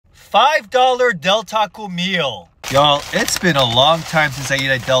$5 Del Taco meal. Y'all, it's been a long time since I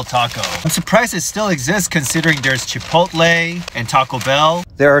ate a Del Taco. I'm surprised it still exists considering there's Chipotle and Taco Bell.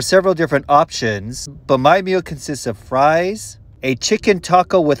 There are several different options, but my meal consists of fries, a chicken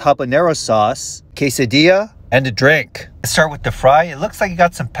taco with habanero sauce, quesadilla, and a drink. Let's start with the fry. It looks like it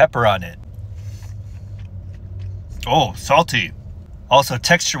got some pepper on it. Oh, salty. Also,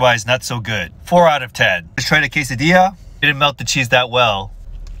 texture-wise, not so good. 4 out of 10. Let's try the quesadilla. Didn't melt the cheese that well.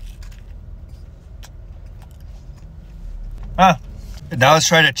 Now let's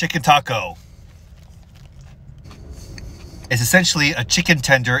try the chicken taco. It's essentially a chicken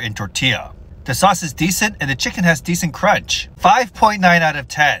tender in tortilla. The sauce is decent and the chicken has decent crunch. 5.9 out of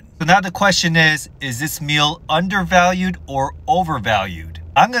 10. So now the question is this meal undervalued or overvalued?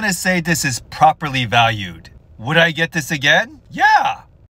 I'm gonna say this is properly valued. Would I get this again? Yeah!